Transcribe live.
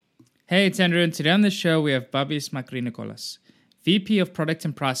Hey, it's Andrew, and today on the show we have Babis Makrinokolas, VP of Product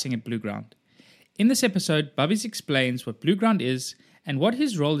and Pricing at Blueground. In this episode, Babis explains what Blueground is and what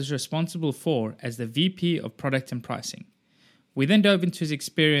his role is responsible for as the VP of Product and Pricing. We then dove into his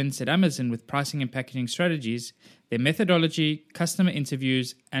experience at Amazon with pricing and packaging strategies, their methodology, customer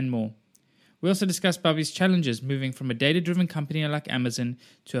interviews, and more. We also discussed Babis' challenges moving from a data-driven company like Amazon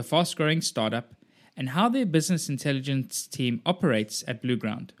to a fast-growing startup, and how their business intelligence team operates at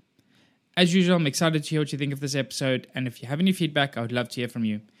Blueground. As usual, I'm excited to hear what you think of this episode, and if you have any feedback, I would love to hear from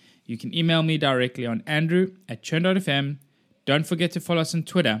you. You can email me directly on andrew@churn.fm. Don't forget to follow us on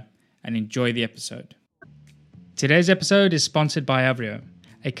Twitter, and enjoy the episode. Today's episode is sponsored by Avrio,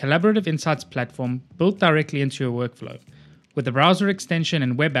 a collaborative insights platform built directly into your workflow. With the browser extension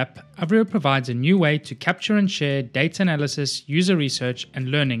and web app, Avrio provides a new way to capture and share data analysis, user research,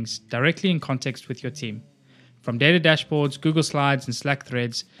 and learnings directly in context with your team. From data dashboards, Google Slides, and Slack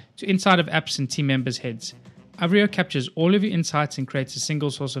threads to inside of apps and team members' heads, Avrio captures all of your insights and creates a single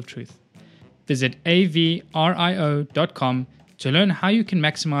source of truth. Visit avrio.com to learn how you can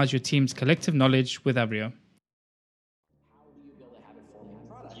maximize your team's collective knowledge with Avrio.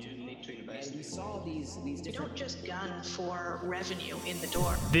 You don't just gun for revenue in the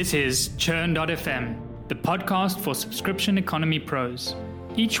door. This is Churn.fm, the podcast for subscription economy pros.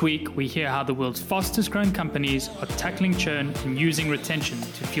 Each week, we hear how the world's fastest growing companies are tackling churn and using retention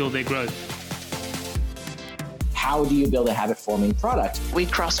to fuel their growth. How do you build a habit-forming product? We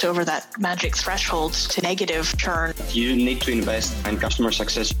crossed over that magic threshold to negative churn. You need to invest in customer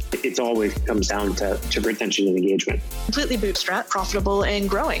success. It always comes down to retention and engagement. Completely bootstrapped, profitable, and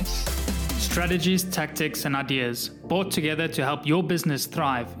growing. Strategies, tactics, and ideas brought together to help your business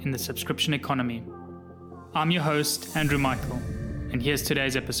thrive in the subscription economy. I'm your host, Andrew Michael, and here's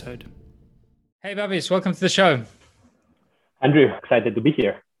today's episode. Hey, Babis, welcome to the show. Andrew, excited to be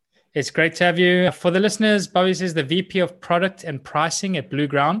here. It's great to have you. For the listeners, Babis is the VP of Product and Pricing at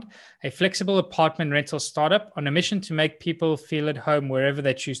Blueground, a flexible apartment rental startup on a mission to make people feel at home wherever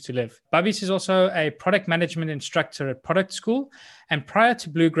they choose to live. Babis is also a product management instructor at Product School, and prior to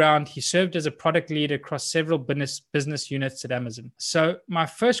Blueground, he served as a product lead across several business units at Amazon. So my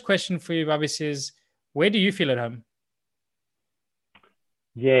first question for you, Babis, is where do you feel at home?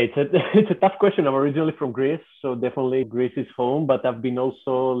 Yeah, it's a tough question. I'm originally from Greece, so definitely Greece is home, but I've been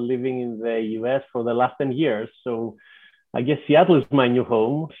also living in the US for the last 10 years. So I guess Seattle is my new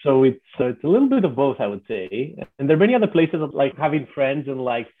home. So it's a little bit of both, I would say. And there are many other places of like having friends and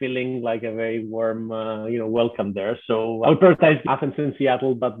like feeling like a very warm, welcome there. So I would prioritize Athens and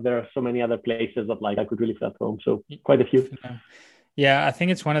Seattle, but there are so many other places that like I could really feel at home. So quite a few. Yeah, I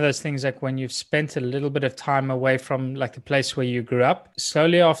think it's one of those things like when you've spent a little bit of time away from like the place where you grew up,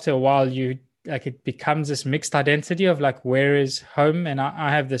 slowly after a while, it becomes this mixed identity of like, where is home? And I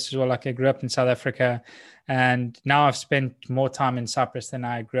have this as well. Like I grew up in South Africa and now I've spent more time in Cyprus than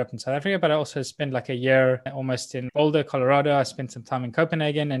I grew up in South Africa, but I also spent like a year almost in Boulder, Colorado. I spent some time in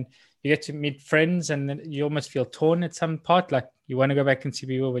Copenhagen and you get to meet friends and then you almost feel torn at some part. Like you want to go back and see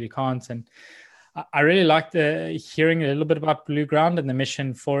people, but you can't. And I really liked hearing a little bit about Blueground and the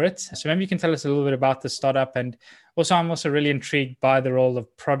mission for it. So maybe you can tell us a little bit about the startup. And also, I'm also really intrigued by the role of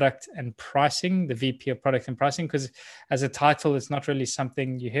product and pricing, the VP of product and pricing, because as a title, it's not really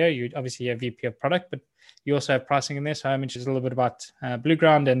something you hear. You obviously have VP of product, but you also have pricing in there. So I'm interested a little bit about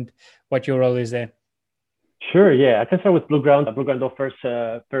Blueground and what your role is there. Sure, yeah. I can start with Blueground. Blueground offers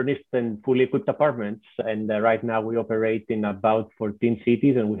furnished and fully equipped apartments. And right now we operate in about 14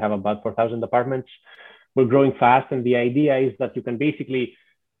 cities and we have about 4,000 apartments. We're growing fast. And the idea is that you can basically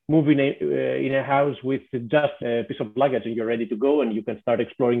move in a house with just a piece of luggage and you're ready to go. And you can start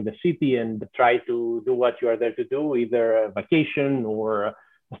exploring the city and try to do what you are there to do, either a vacation or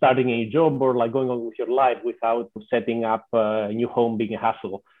starting a job or like going on with your life without setting up a new home being a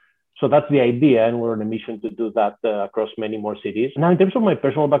hassle. So that's the idea, and we're on a mission to do that across many more cities. Now, in terms of my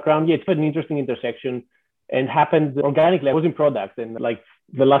personal background, yeah, it's been an interesting intersection and happened organically. I was in product, and like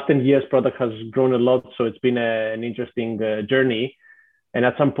the last 10 years, product has grown a lot. So it's been an interesting journey. And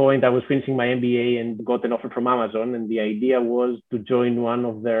at some point, I was finishing my MBA and got an offer from Amazon. And the idea was to join one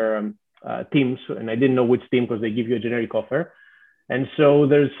of their teams. And I didn't know which team because they give you a generic offer. And so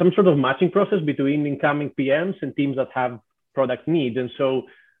there's some sort of matching process between incoming PMs and teams that have product needs. And so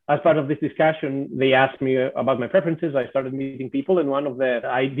as part of this discussion, they asked me about my preferences. I started meeting people, and one of the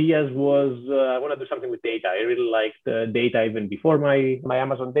ideas was I want to do something with data. I really liked data even before my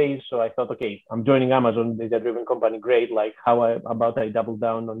Amazon days. So I thought, okay, I'm joining Amazon, data-driven company, great. Like, about I double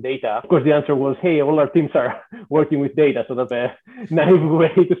down on data? Of course, the answer was, hey, all our teams are working with data. So that's a naive way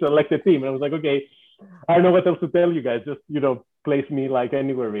to select a team. And I was like, okay, I don't know what else to tell you guys. Just, place me like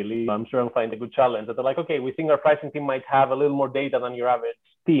anywhere really. I'm sure I'll find a good challenge. That they're like, okay, we think our pricing team might have a little more data than your average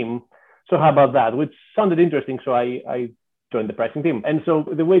team. So how about that? Which sounded interesting. So I joined the pricing team. And so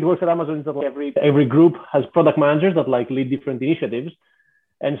the way it works at Amazon is that every group has product managers that like lead different initiatives.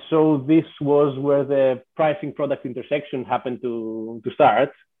 And so this was where the pricing product intersection happened to start.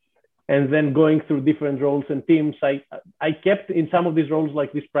 And then going through different roles and teams, I kept in some of these roles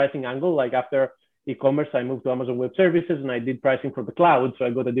like this pricing angle. Like after e-commerce, I moved to Amazon Web Services and I did pricing for the cloud. So I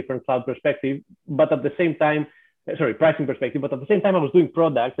got a different cloud perspective, but at the same time, pricing perspective, but at the same time I was doing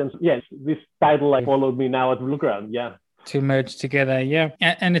product. And so, yes, this title followed me now at BlueGround. Yeah. To merge together, yeah.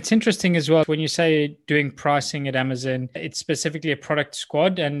 And it's interesting as well, when you say doing pricing at Amazon, it's specifically a product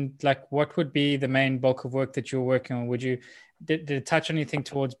squad. And like, what would be the main bulk of work that you're working on? Did it touch anything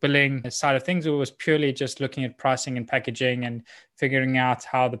towards billing side of things, or was purely just looking at pricing and packaging and figuring out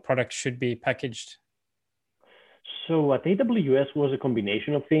how the product should be packaged? So at AWS was a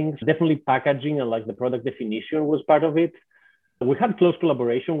combination of things. Definitely packaging and like the product definition was part of it. We had close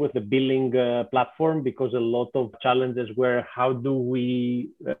collaboration with the billing platform because a lot of challenges were how do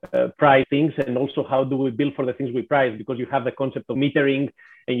we price things, and also how do we bill for the things we price, because you have the concept of metering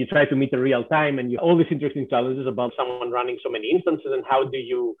and you try to meter real time, and you all these interesting challenges about someone running so many instances and how do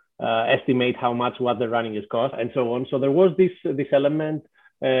you estimate how much what they're running is cost and so on. So there was this element.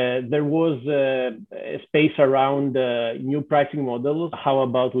 There was a space around new pricing models. How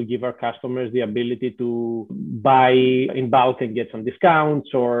about we give our customers the ability to buy in bulk and get some discounts,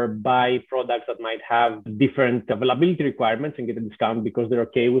 or buy products that might have different availability requirements and get a discount because they're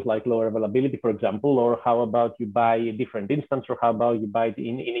okay with like lower availability, for example. Or how about you buy a different instance, or how about you buy it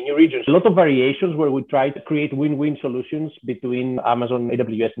in a new region. A lot of variations where we try to create win-win solutions between Amazon,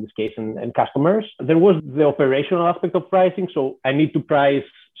 AWS in this case, and customers. There was the operational aspect of pricing. So I need to price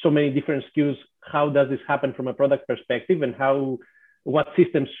so many different SKUs. How does this happen from a product perspective, and what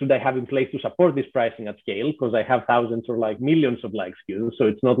systems should I have in place to support this pricing at scale? Because I have thousands or like millions of like SKUs. So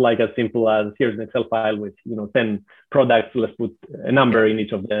it's not like as simple as here's an Excel file with 10 products. Let's put a number in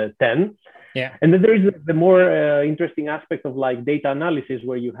each of the 10. Yeah. And then there is the more interesting aspect of like data analysis,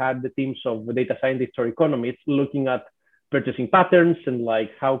 where you had the teams of data scientists or economists looking at purchasing patterns and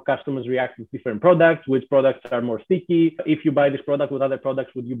like how customers react to different products, which products are more sticky. If you buy this product, what other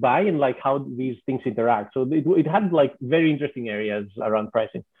products would you buy, and like how these things interact. So it had like very interesting areas around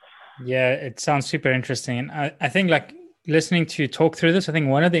pricing. Yeah, it sounds super interesting. And I think like listening to you talk through this, I think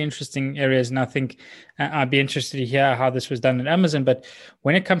one of the interesting areas, and I think I'd be interested to hear how this was done at Amazon, but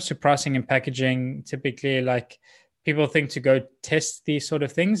when it comes to pricing and packaging, typically like people think to go test these sort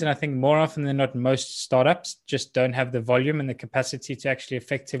of things. And I think more often than not, most startups just don't have the volume and the capacity to actually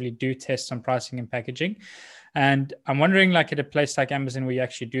effectively do tests on pricing and packaging. And I'm wondering, like at a place like Amazon, where you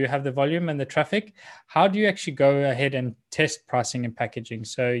actually do have the volume and the traffic, how do you actually go ahead and test pricing and packaging?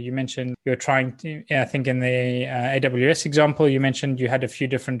 So you mentioned you're trying to, I think in the AWS example, you mentioned you had a few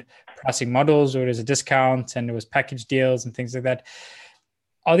different pricing models, or there's a discount and it was package deals and things like that.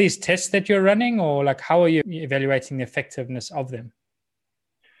 Are these tests that you're running, or like how are you evaluating the effectiveness of them?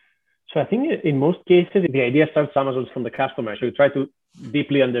 So I think in most cases, the idea starts Amazon from the customer. So you try to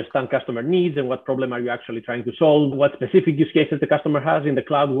deeply understand customer needs and what problem are you actually trying to solve, what specific use cases the customer has. In the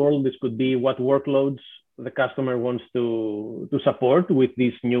cloud world, this could be what workloads the customer wants to support with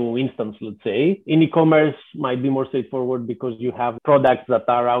this new instance, let's say. In e-commerce might be more straightforward because you have products that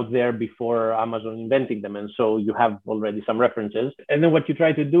are out there before Amazon inventing them. And so you have already some references. And then what you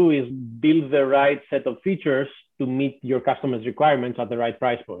try to do is build the right set of features to meet your customer's requirements at the right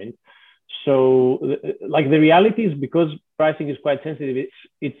price point. So like the reality is, because pricing is quite sensitive,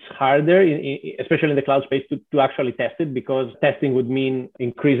 it's harder, especially in the cloud space, to actually test it, because testing would mean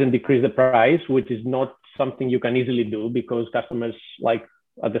increase and decrease the price, which is not something you can easily do, because customers like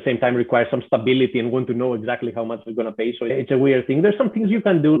at the same time require some stability and want to know exactly how much they're going to pay. So it's a weird thing. There's some things you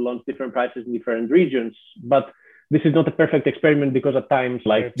can do, launch different prices in different regions, but this is not a perfect experiment, because at times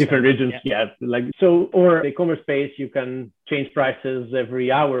like different regions, or the e-commerce space, you can change prices every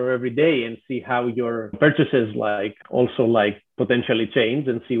hour or every day and see how your purchases potentially change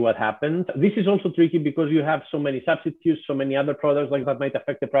and see what happens. This is also tricky because you have so many substitutes, so many other products like that might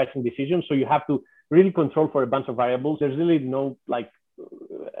affect the pricing decision. So you have to really control for a bunch of variables. There's really no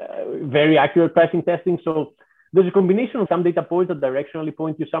very accurate pricing testing. So there's a combination of some data points that directionally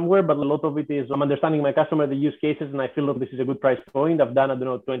point you somewhere, but a lot of it is I'm understanding my customer, the use cases, and I feel that this is a good price point. I've done,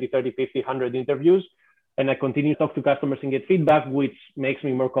 20, 30, 50, 100 interviews, and I continue to talk to customers and get feedback, which makes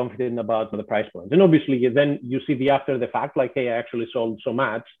me more confident about the price points. And obviously, then you see the after the fact, like, hey, I actually sold so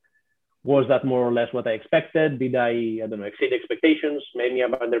much. Was that more or less what I expected? Did I exceed expectations? Maybe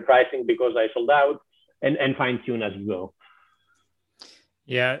I'm underpricing because I sold out. and fine tune as you go.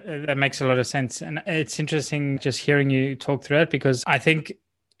 Yeah, that makes a lot of sense. And it's interesting just hearing you talk through it, because I think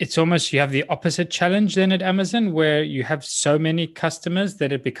it's almost you have the opposite challenge then at Amazon, where you have so many customers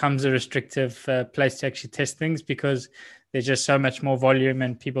that it becomes a restrictive place to actually test things, because there's just so much more volume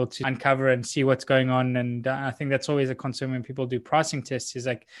and people to uncover and see what's going on. And I think that's always a concern when people do pricing tests, is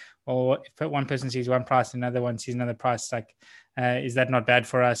like, well, if one person sees one price, another one sees another price, like, is that not bad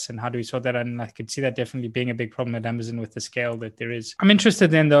for us? And how do we sort that out? And I could see that definitely being a big problem at Amazon with the scale that there is. I'm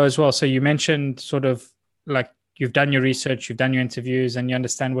interested then though as well. So you mentioned sort of like you've done your research, you've done your interviews, and you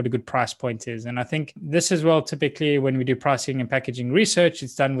understand what a good price point is. And I think this as well, typically when we do pricing and packaging research,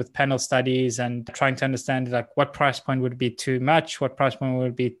 it's done with panel studies and trying to understand like what price point would be too much, what price point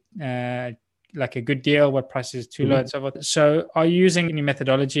would be like a good deal, what price is too low, and so forth. So are you using any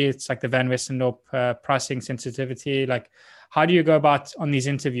methodology? It's like the Van Westendorp pricing sensitivity. Like, how do you go about on these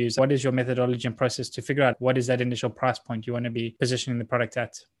interviews? What is your methodology and process to figure out what is that initial price point you want to be positioning the product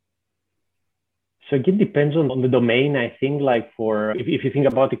at? So it depends on the domain. I think like if you think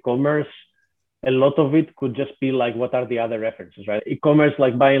about e-commerce, a lot of it could just be like, what are the other references, right? E-commerce,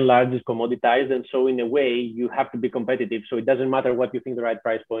 like by and large, is commoditized. And so in a way, you have to be competitive. So it doesn't matter what you think the right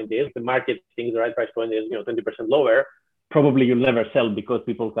price point is. The market thinks the right price point is, 20% lower. Probably you'll never sell, because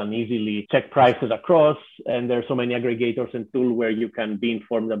people can easily check prices across, and there are so many aggregators and tools where you can be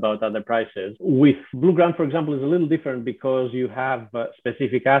informed about other prices. With BlueGround, for example, is a little different, because you have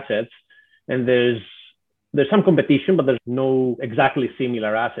specific assets, and there's some competition, but there's no exactly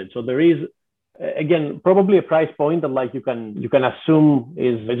similar assets. So there is, again, probably a price point that like you can assume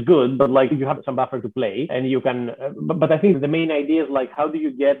is good, but like you have some buffer to play, and you can. But I think the main idea is like, how do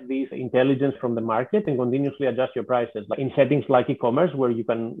you get this intelligence from the market and continuously adjust your prices? Like in settings like e-commerce, where you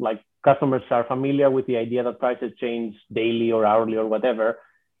can, like, customers are familiar with the idea that prices change daily or hourly or whatever,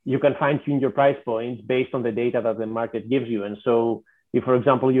 you can fine tune your price points based on the data that the market gives you. And so if, for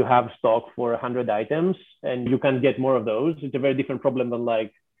example, you have stock for 100 items and you can get more of those, it's a very different problem than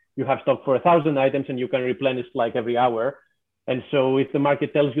like you have stock for 1,000 items and you can replenish like every hour. And so if the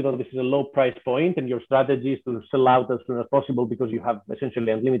market tells you that this is a low price point and your strategy is to sell out as soon as possible because you have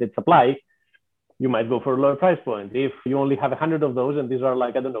essentially unlimited supply, you might go for a lower price point. If you only have 100 of those and these are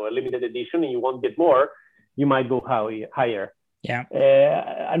like, I don't know, a limited edition and you won't get more, you might go higher. Yeah.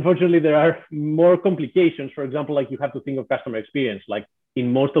 Unfortunately, there are more complications. For example, like you have to think of customer experience. Like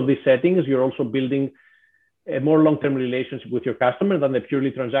in most of these settings, you're also building a more long-term relationship with your customer than the purely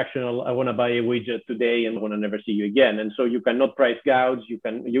transactional, I want to buy a widget today and want to never see you again. And so you cannot price gouge. You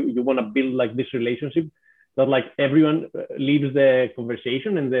want to build like this relationship that like everyone leaves the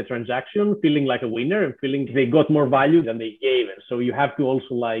conversation and the transaction feeling like a winner and feeling they got more value than they gave. And so you have to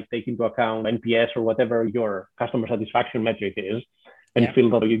also like take into account NPS or whatever your customer satisfaction metric is, and feel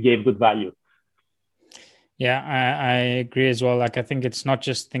that you gave good value. Yeah, I agree as well. Like, I think it's not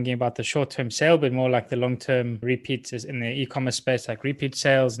just thinking about the short-term sale, but more like the long-term repeats in the e-commerce space, like repeat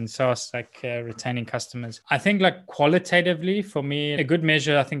sales and SaaS, like retaining customers. I think like qualitatively for me, a good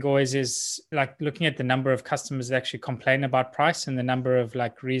measure, I think always is like looking at the number of customers that actually complain about price and the number of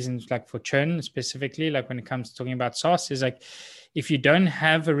like reasons like for churn specifically, like when it comes to talking about SaaS is like, if you don't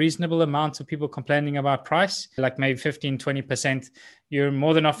have a reasonable amount of people complaining about price, like maybe 15, 20%, you're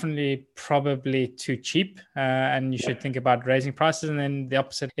more than often probably too cheap and you should think about raising prices. And then the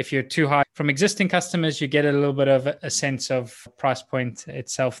opposite, if you're too high from existing customers, you get a little bit of a sense of price point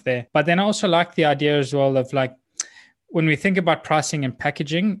itself there. But then I also like the idea as well of like, when we think about pricing and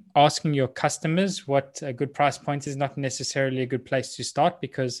packaging, asking your customers what a good price point is not necessarily a good place to start,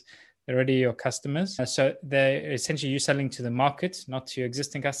 because they're already your customers. So they're essentially you selling to the market, not to your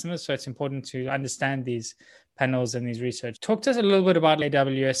existing customers. So it's important to understand these panels and these research. Talk to us a little bit about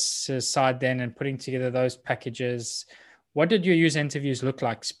AWS side then and putting together those packages. What did your user interviews look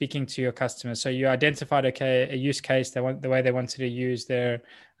like speaking to your customers? So you identified, okay, a use case, the way they wanted to use their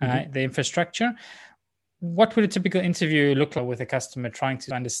the infrastructure. What would a typical interview look like with a customer trying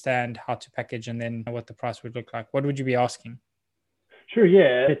to understand how to package and then what the price would look like? What would you be asking? Sure,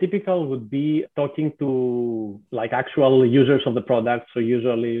 yeah. A typical would be talking to like actual users of the product. So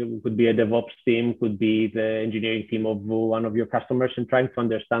usually it could be a DevOps team, could be the engineering team of one of your customers, and trying to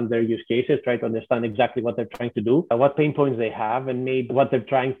understand their use cases, try to understand exactly what they're trying to do, what pain points they have, and maybe what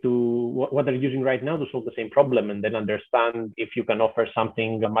they're using right now to solve the same problem, and then understand if you can offer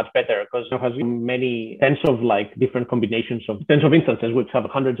something much better, because it has many tens of instances which have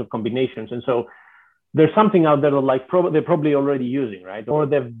hundreds of combinations. And so there's something out there that like they're probably already using, right? Or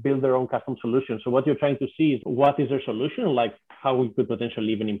they've built their own custom solution. So what you're trying to see is what is their solution, like how we could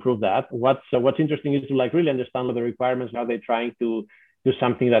potentially even improve that. What's interesting is to like really understand what the requirements are they trying to to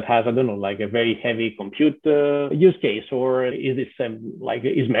something that has, I don't know, like a very heavy compute use case? Or is this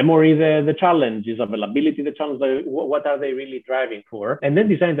is memory the challenge? Is availability the challenge? Like, what are they really driving for? And then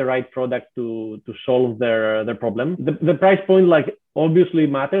design the right product to solve their problem. The price point, like, obviously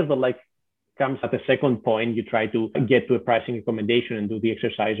matters, but like comes at the second point. You try to get to a pricing recommendation and do the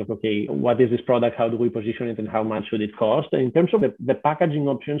exercise of, okay, what is this product? How do we position it? And how much should it cost? And in terms of the packaging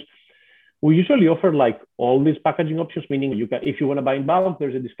options, we usually offer like all these packaging options, meaning you can, if you want to buy in bulk,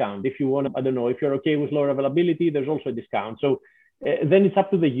 there's a discount. If you want to, I don't know, if you're okay with lower availability, there's also a discount. So then it's up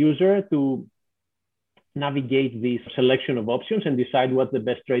to the user to navigate this selection of options and decide what's the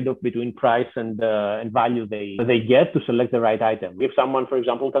best trade-off between price and value they get to select the right item. If someone, for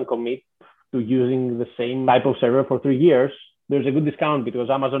example, can commit to using the same type of server for 3 years, there's a good discount because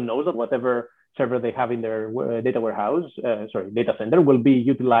Amazon knows that whatever server they have in their data center will be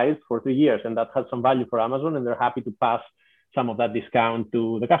utilized for 3 years. And that has some value for Amazon, and they're happy to pass some of that discount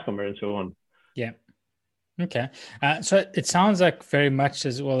to the customer and so on. Yeah. Okay. So it sounds like very much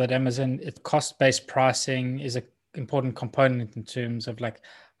as well at Amazon, cost-based pricing is an important component in terms of like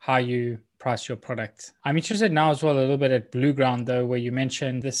how you price your product. I'm interested now as well a little bit at BlueGround though, where you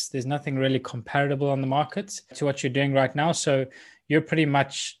mentioned there's nothing really comparable on the market to what you're doing right now. So you're pretty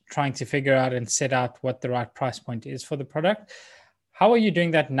much trying to figure out and set out what the right price point is for the product. How are you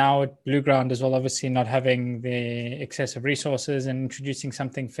doing that now at BlueGround as well? Obviously not having the excessive resources and introducing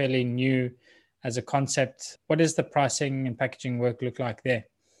something fairly new as a concept. What does the pricing and packaging work look like there?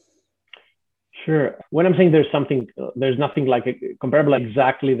 Sure. When I'm saying there's nothing like comparable,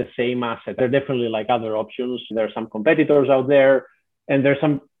 exactly the same asset. There are definitely like other options. There are some competitors out there, and there's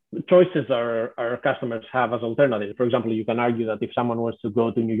some choices our customers have as alternatives. For example, you can argue that if someone wants to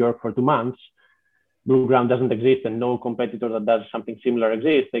go to New York for 2 months, BlueGround doesn't exist and no competitor that does something similar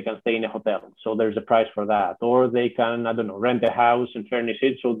exists. They can stay in a hotel. So there's a price for that. Or they can, I don't know, rent a house and furnish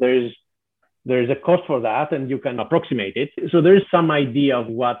it. So there's a cost for that and you can approximate it. So there's some idea of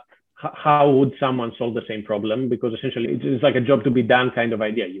how would someone solve the same problem, because essentially it's like a job to be done kind of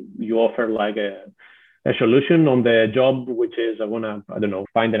idea. You offer like a solution on the job, which is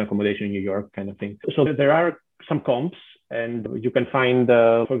find an accommodation in New York kind of thing. So there are some comps, and you can find,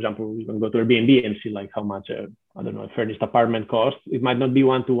 for example, you can go to Airbnb and see like how much a furnished apartment costs. It might not be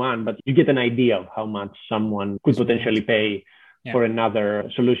 1-to-1, but you get an idea of how much someone could potentially pay for another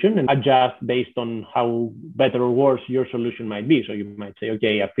solution and adjust based on how better or worse your solution might be. So you might say,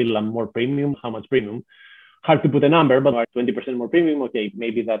 okay, I feel I'm more premium. How much premium? Hard to put a number, but 20% more premium. Okay,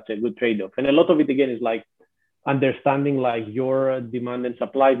 maybe that's a good trade-off. And a lot of it, again, is like understanding like your demand and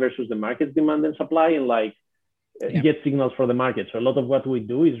supply versus the market's demand and supply, and like get signals for the market. So a lot of what we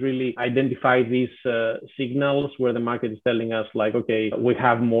do is really identify these signals where the market is telling us like, okay, we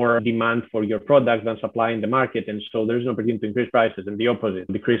have more demand for your product than supply in the market. And so there's an opportunity to increase prices, and the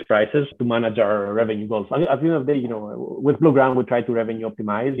opposite, decrease prices to manage our revenue goals. At the end of the day, with BlueGround, we try to revenue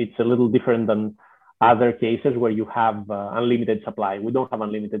optimize. It's a little different than other cases where you have unlimited supply. We don't have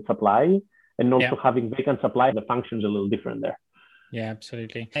unlimited supply, and also having vacant supply, the function's a little different there. Yeah,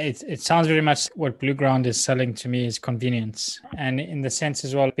 absolutely. It sounds very much what BlueGround is selling to me is convenience. And in the sense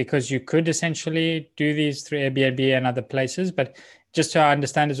as well, because you could essentially do these through Airbnb and other places, but just to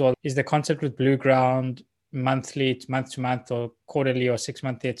understand as well, is the concept with BlueGround monthly, it's month to month or quarterly or 6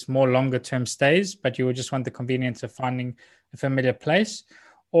 monthly, it's more longer term stays, but you would just want the convenience of finding a familiar place?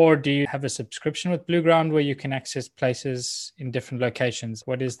 Or do you have a subscription with BlueGround where you can access places in different locations?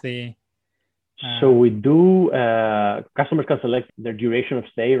 What is the... So we do, customers can select their duration of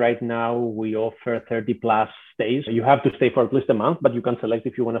stay. Right now, we offer 30 plus stays. You have to stay for at least a month, but you can select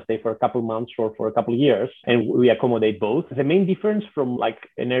if you want to stay for a couple months or for a couple of years. And we accommodate both. The main difference from like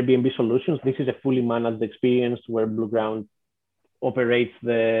an Airbnb solutions, this is a fully managed experience where BlueGround operates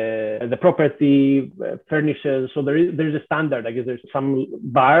the property, furnishes. So there's a standard. I guess there's some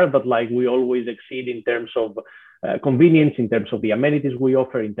bar, but like we always exceed in terms of convenience, in terms of the amenities we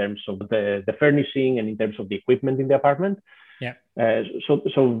offer, in terms of the furnishing, and in terms of the equipment in the apartment. Yeah.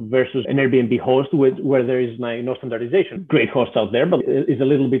 So versus an Airbnb host where there is no standardization. Great hosts out there, but it's a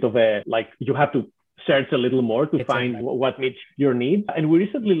little bit of you have to search a little more to find what meets your needs. And we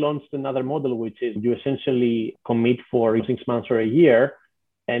recently launched another model, which is you essentially commit for 6 months or a year,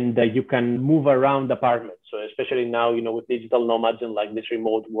 and you can move around apartments. So especially now, with digital nomads and like this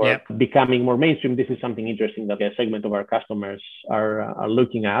remote work becoming more mainstream, this is something interesting that a segment of our customers are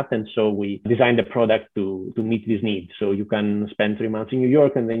looking at. And so we designed a product to meet these needs. So you can spend 3 months in New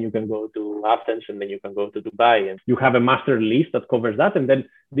York, and then you can go to Athens, and then you can go to Dubai, and you have a master lease that covers that. And then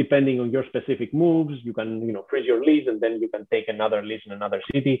depending on your specific moves, you can, freeze your lease, and then you can take another lease in another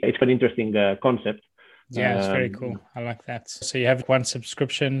city. It's an interesting concept. Yeah, it's very cool. I like that. So you have one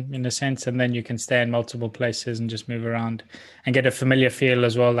subscription in a sense, and then you can stay in multiple places and just move around and get a familiar feel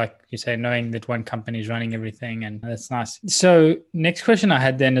as well. Like you say, knowing that one company is running everything, and that's nice. So next question I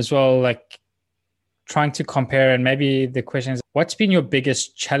had then as well, like trying to compare, and maybe the question is, what's been your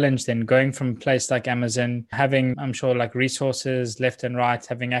biggest challenge then going from a place like Amazon, having, I'm sure, like resources left and right,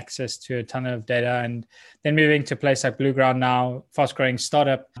 having access to a ton of data, and then moving to a place like BlueGround now, fast growing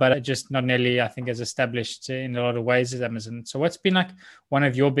startup, but just not nearly, I think, as established in a lot of ways as Amazon. So what's been like one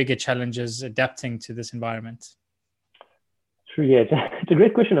of your bigger challenges adapting to this environment? Sure, yeah, it's a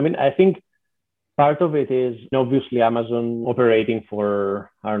great question. I mean, I think part of it is obviously Amazon operating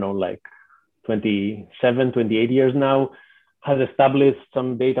for, I don't know, like 27, 28 years now, has established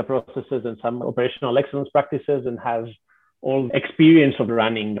some data processes and some operational excellence practices, and has all experience of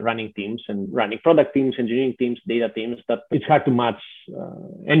running teams and running product teams, engineering teams, data teams, that it's hard to match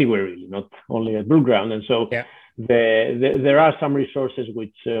anywhere really, not only at BlueGround. And so there are some resources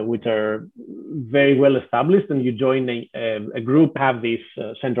which are very well established, and you join a group, have this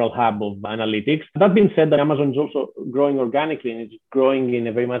central hub of analytics. That being said, that Amazon is also growing organically, and it's growing in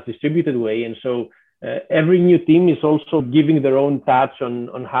a very much distributed way. And so every new team is also giving their own touch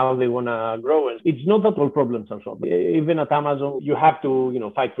on how they want to grow. And it's not that all problems are solved. Even at Amazon, you have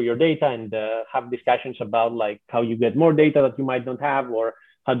to, fight for your data and have discussions about like how you get more data that you might not have, or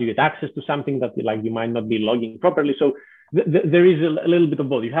how do you get access to something that like you might not be logging properly. So there is a little bit of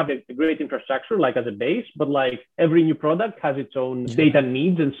both. You have a great infrastructure like as a base, but like every new product has its own data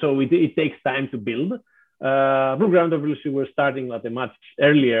needs. And so it takes time to build. BlueGround, obviously, we're starting at a much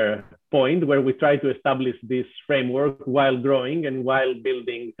earlier point where we try to establish this framework while growing and while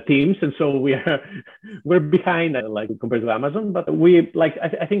building teams. And so we're behind like compared to Amazon, but we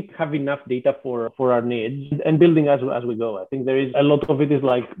I think have enough data for our needs and building as we go. I think there is a lot of it is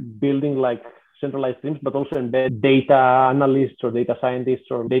like building like centralized teams, but also embed data analysts or data scientists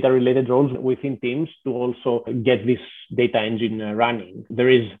or data related roles within teams to also get this data engine running.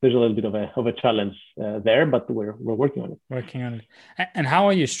 There's a little bit of a challenge there, but we're working on it. And how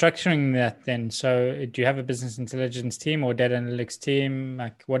are you structuring that then? So do you have a business intelligence team or data analytics team?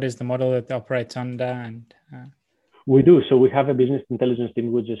 Like what is the model that they operate under? And we do. So we have a business intelligence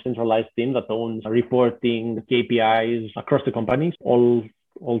team, which is a centralized team that owns reporting, KPIs across the companies. All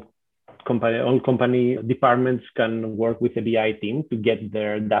company departments can work with a BI team to get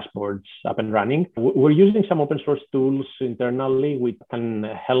their dashboards up and running. We're using some open source tools internally which can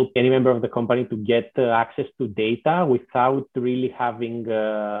help any member of the company to get access to data without really having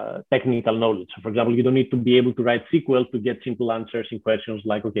technical knowledge. So for example, you don't need to be able to write SQL to get simple answers in questions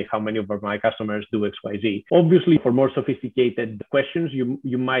like, okay, how many of my customers do X, Y, Z? Obviously, for more sophisticated questions,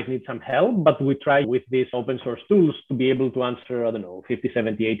 you might need some help, but we try with these open source tools to be able to answer, 50,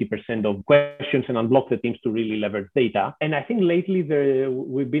 70, 80% of questions and unblock the teams to really leverage data. And I think lately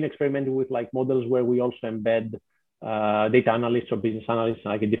we've been experimenting with like models where we also embed data analysts or business analysts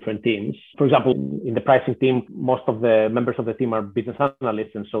like in different teams. For example, in the pricing team, most of the members of the team are business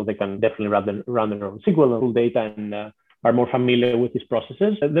analysts, and so they can definitely run their own SQL and pull data and are more familiar with these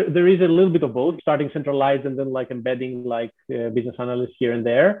processes. There is a little bit of both, starting centralized and then like embedding like business analysts here and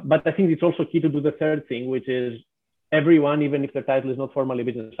there. But I think it's also key to do the third thing, which is everyone, even if their title is not formally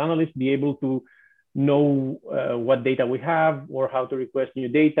business analyst, be able to know what data we have or how to request new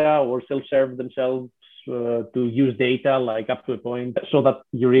data or self-serve themselves to use data like up to a point, so that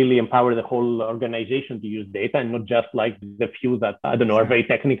you really empower the whole organization to use data and not just like the few that, are very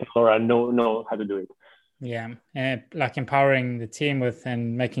technical or know how to do it. Yeah, and like empowering the team with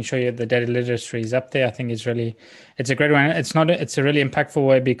and making sure the data literacy is up there, I think it's a great one. It's a really impactful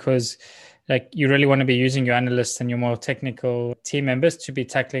way because like you really want to be using your analysts and your more technical team members to be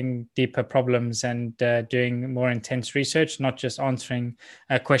tackling deeper problems and doing more intense research, not just answering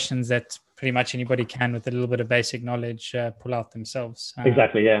questions that pretty much anybody can with a little bit of basic knowledge pull out themselves.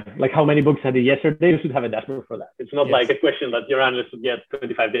 Exactly, yeah. Like how many books I did yesterday, you should have a dashboard for that. It's not like a question that your analyst would get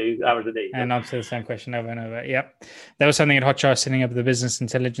 25 hours a day. And answer the same question over and over. Yep. That was something at Hotjar, setting up the business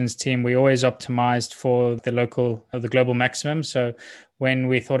intelligence team. We always optimized for the global maximum. So when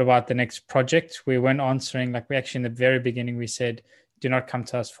we thought about the next project, we weren't answering, like we actually in the very beginning, we said, do not come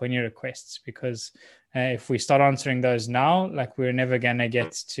to us for any requests, because if we start answering those now, like we're never going to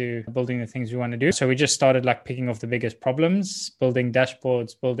get to building the things we want to do. So we just started like picking off the biggest problems, building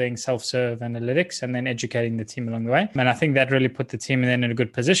dashboards, building self-serve analytics, and then educating the team along the way. And I think that really put the team then in a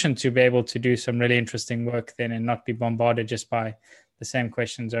good position to be able to do some really interesting work then and not be bombarded just by the same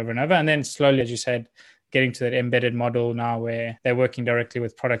questions over and over. And then slowly, as you said, getting to that embedded model now where they're working directly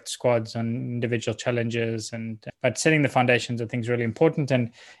with product squads on individual challenges. But setting the foundations, I think, is really important,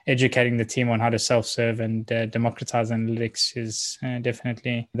 and educating the team on how to self-serve and democratize analytics is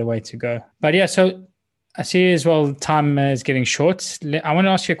definitely the way to go. But yeah, so I see as well time is getting short. I want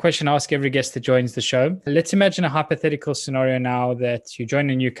to ask you a question I ask every guest that joins the show. Let's imagine a hypothetical scenario now that you join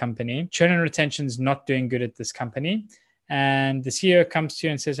a new company. Churn and retention is not doing good at this company. And the CEO comes to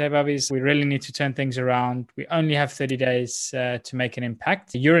you and says, hey, Babis, we really need to turn things around. We only have 30 days to make an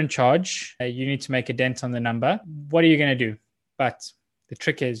impact. You're in charge. You need to make a dent on the number. What are you going to do? But the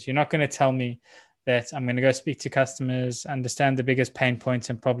trick is you're not going to tell me that I'm going to go speak to customers, understand the biggest pain points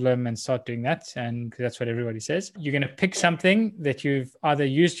and problem, and start doing that. And that's what everybody says. You're going to pick something that you've either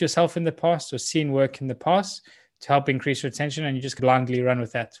used yourself in the past or seen work in the past to help increase retention, and you just blindly run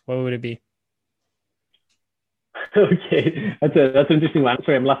with that. What would it be? Okay, that's an interesting one.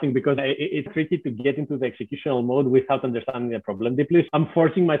 Sorry, I'm laughing because it's tricky to get into the executional mode without understanding the problem deeply. I'm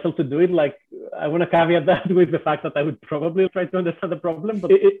forcing myself to do it. Like, I want to caveat that with the fact that I would probably try to understand the problem,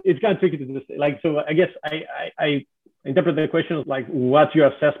 but it's kind of tricky to do. Like, so I guess I interpret the question as like, what's your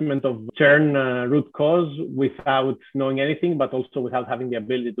assessment of churn root cause without knowing anything, but also without having the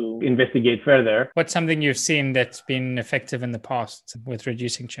ability to investigate further? What's something you've seen that's been effective in the past with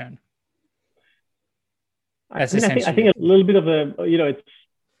reducing churn? I think a little bit of it's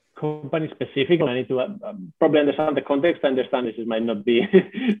company specific. I need to probably understand the context. I understand this might not be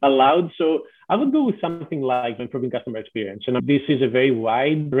allowed. So I would go with something like improving customer experience. And this is a very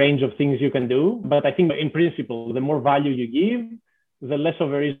wide range of things you can do. But I think in principle, the more value you give, the less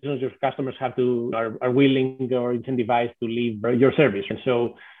of a reason your customers are willing or incentivized to leave your service. And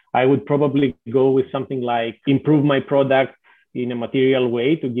so I would probably go with something like improve my product in a material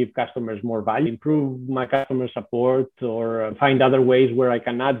way to give customers more value, improve my customer support, or find other ways where I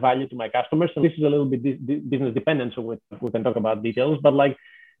can add value to my customers. So this is a little bit business dependent, so we can talk about details, but like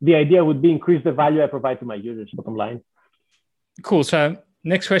the idea would be increase the value I provide to my users, bottom line. Cool. So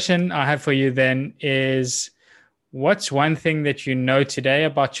next question I have for you then is, what's one thing that you know today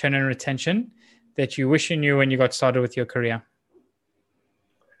about churn and retention that you wish you knew when you got started with your career?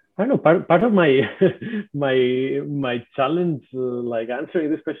 I don't know. Part of my my challenge, like answering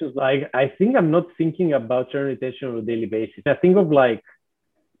this question is like, I think I'm not thinking about churn retention on a daily basis. I think of like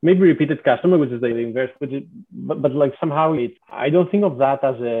maybe repeated customer, which is the inverse, but like somehow I don't think of that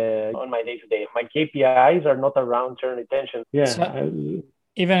as on my day to day. My KPIs are not around churn retention. Yeah. So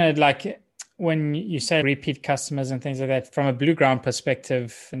even like when you say repeat customers and things like that, from a Blue Ground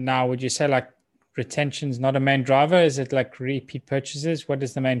perspective, now would you say like retention's not a main driver? Is it like repeat purchases? What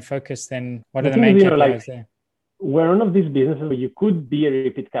is the main focus then? What are the main KPIs there? We're one of these businesses where you could be a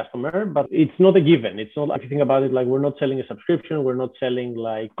repeat customer, but it's not a given. It's not like, if you think about it, like we're not selling a subscription. We're not selling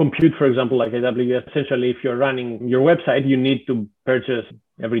like compute, for example, like AWS. Essentially, if you're running your website, you need to purchase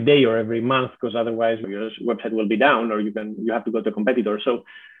every day or every month, because otherwise your website will be down, or you have to go to a competitor. So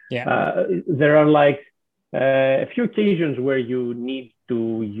there are like a few occasions where you need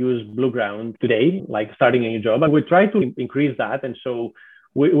to use Blue Ground today, like starting a new job, and we try to increase that. And so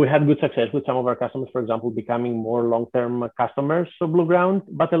we had good success with some of our customers, for example, becoming more long-term customers of Blue Ground.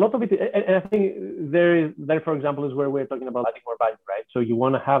 But a lot of it, and I think there, for example, is where we're talking about adding more value, right? So you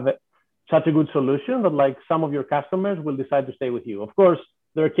want to have such a good solution that like some of your customers will decide to stay with you. Of course,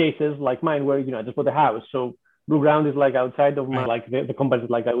 there are cases like mine where, I just bought a house. So Blue Ground is like outside of my, like the companies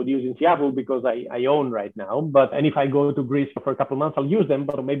like I would use in Seattle because I own right now. And if I go to Greece for a couple of months, I'll use them,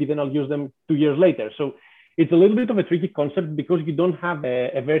 but maybe then I'll use them 2 years later. So it's a little bit of a tricky concept because you don't have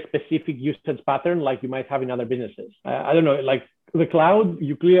a very specific usage pattern like you might have in other businesses. I don't know, like the cloud,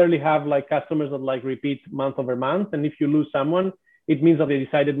 you clearly have like customers that like repeat month over month. And if you lose someone, it means that they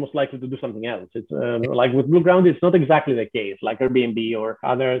decided most likely to do something else. It's like with Blue Ground, it's not exactly the case, like Airbnb or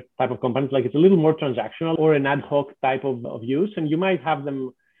other type of companies. Like it's a little more transactional or an ad hoc type of use. And you might have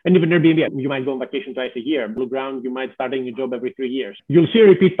them, and even Airbnb, you might go on vacation twice a year. Blue Ground, you might start a new job every 3 years. You'll see a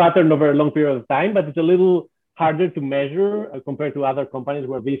repeat pattern over a long period of time, but it's a little harder to measure compared to other companies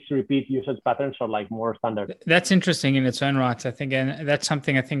where these repeat usage patterns are like more standard. That's interesting in its own right, I think. And that's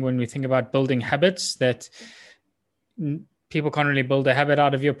something I think when we think about building habits, that people can't really build a habit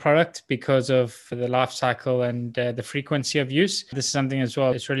out of your product because of the life cycle and the frequency of use. This is something as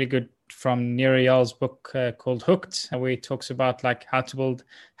well. It's really good from Nir Eyal's book called Hooked, where he talks about like how to build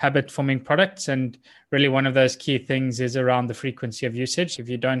habit-forming products. And really one of those key things is around the frequency of usage. If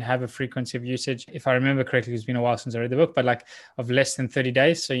you don't have a frequency of usage, if I remember correctly, it's been a while since I read the book, but like of less than 30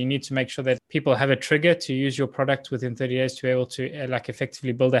 days. So you need to make sure that people have a trigger to use your product within 30 days to be able to like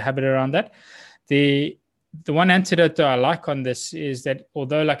effectively build a habit around that. The one antidote that I like on this is that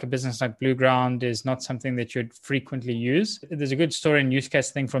although like a business like Blueground is not something that you'd frequently use, there's a good story and use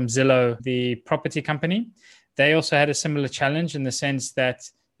case thing from Zillow, the property company. They also had a similar challenge in the sense that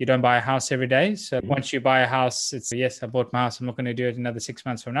you don't buy a house every day. So once you buy a house, it's yes, I bought my house. I'm not going to do it another 6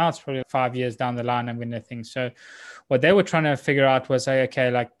 months from now. It's probably 5 years down the line. I'm going to think. So what they were trying to figure out was, okay,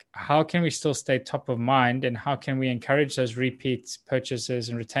 like how can we still stay top of mind and how can we encourage those repeat purchases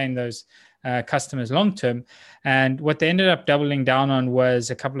and retain those customers long term? And what they ended up doubling down on was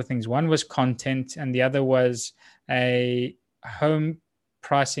a couple of things. One was content, and the other was a home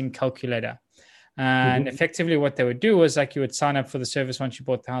pricing calculator. And effectively what they would do was like you would sign up for the service once you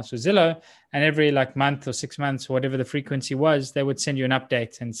bought the house with Zillow, and every like month or 6 months or whatever the frequency was, they would send you an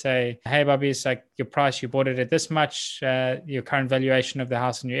update and say, hey, Bobby, it's like your price, you bought it at this much, your current valuation of the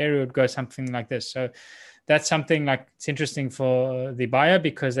house in your area would go something like this. So that's something like it's interesting for the buyer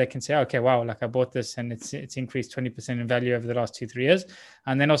because they can say, okay, wow, like I bought this and it's increased 20% in value over the last 2-3 years.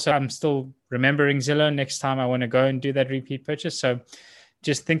 And then also I'm still remembering Zillow next time I want to go and do that repeat purchase. So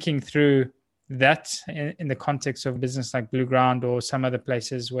just thinking through that in the context of a business like Blueground or some other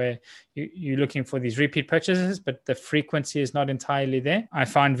places where you're looking for these repeat purchases, but the frequency is not entirely there. I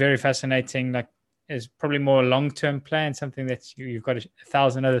find very fascinating, like is probably more a long-term plan, something that you've got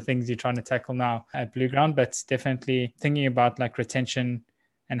 1,000 other things you're trying to tackle now at Blueground, but definitely thinking about like retention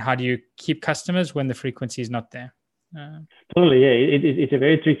and how do you keep customers when the frequency is not there. Totally, yeah. It's a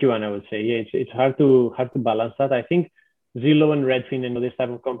very tricky one, I would say. Yeah, it's hard to balance that. I think Zillow and Redfin and this type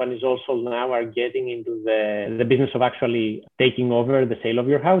of companies also now are getting into the business of actually taking over the sale of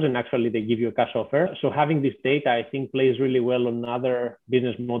your house, and actually they give you a cash offer. So having this data, I think, plays really well on other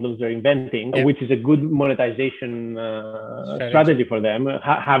business models they're inventing, which is a good monetization strategy for them.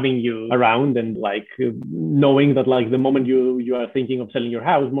 Having you around and like knowing that like the moment you are thinking of selling your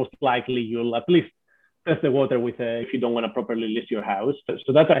house, most likely you'll at least test the water with if you don't want to properly list your house.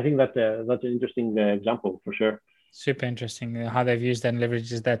 So that's, I think that's an interesting example for sure. Super interesting how they've used that and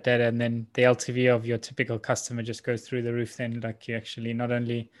leverages that data, and then the LTV of your typical customer just goes through the roof. Then like you actually not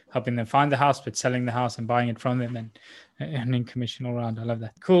only helping them find the house, but selling the house and buying it from them and earning commission all around. I love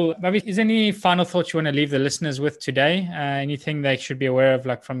that. Cool. Bobby, is there any final thoughts you want to leave the listeners with today? Anything they should be aware of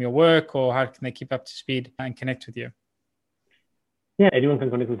like from your work, or how can they keep up to speed and connect with you? Yeah, anyone can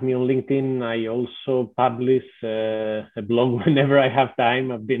connect with me on LinkedIn. I also publish a blog whenever I have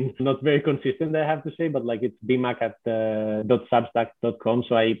time. I've been not very consistent, I have to say, but like it's bmac@.substack.com.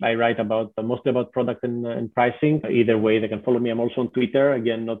 So I write about mostly about product and pricing. Either way, they can follow me. I'm also on Twitter.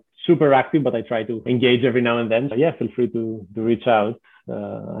 Again, not super active, but I try to engage every now and then. So yeah, feel free to reach out.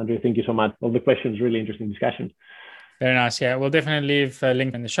 Andrew, thank you so much. All the questions, really interesting discussion. Very nice. Yeah, we'll definitely leave a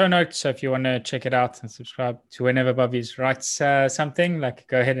link in the show notes. So if you want to check it out and subscribe to whenever Bobby writes something, like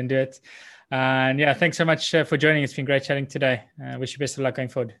go ahead and do it. And yeah, thanks so much for joining. It's been great chatting today. Wish you best of luck going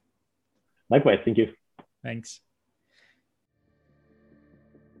forward. Likewise. Thank you. Thanks.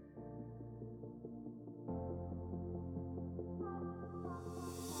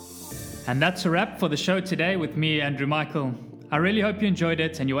 And that's a wrap for the show today with me, Andrew Michael. I really hope you enjoyed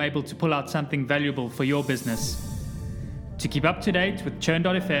it and you're able to pull out something valuable for your business. To keep up to date with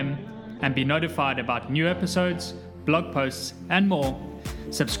Churn.fm and be notified about new episodes, blog posts, and more,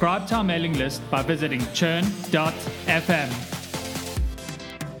 subscribe to our mailing list by visiting Churn.fm.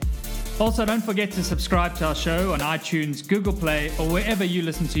 Also, don't forget to subscribe to our show on iTunes, Google Play, or wherever you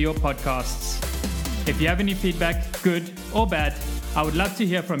listen to your podcasts. If you have any feedback, good or bad, I would love to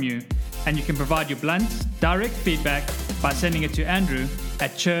hear from you, and you can provide your blunt, direct feedback by sending it to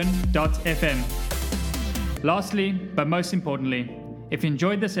Andrew@Churn.fm. Lastly, but most importantly, if you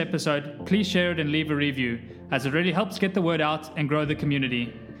enjoyed this episode, please share it and leave a review, as it really helps get the word out and grow the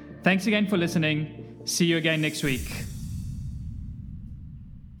community. Thanks again for listening. See you again next week.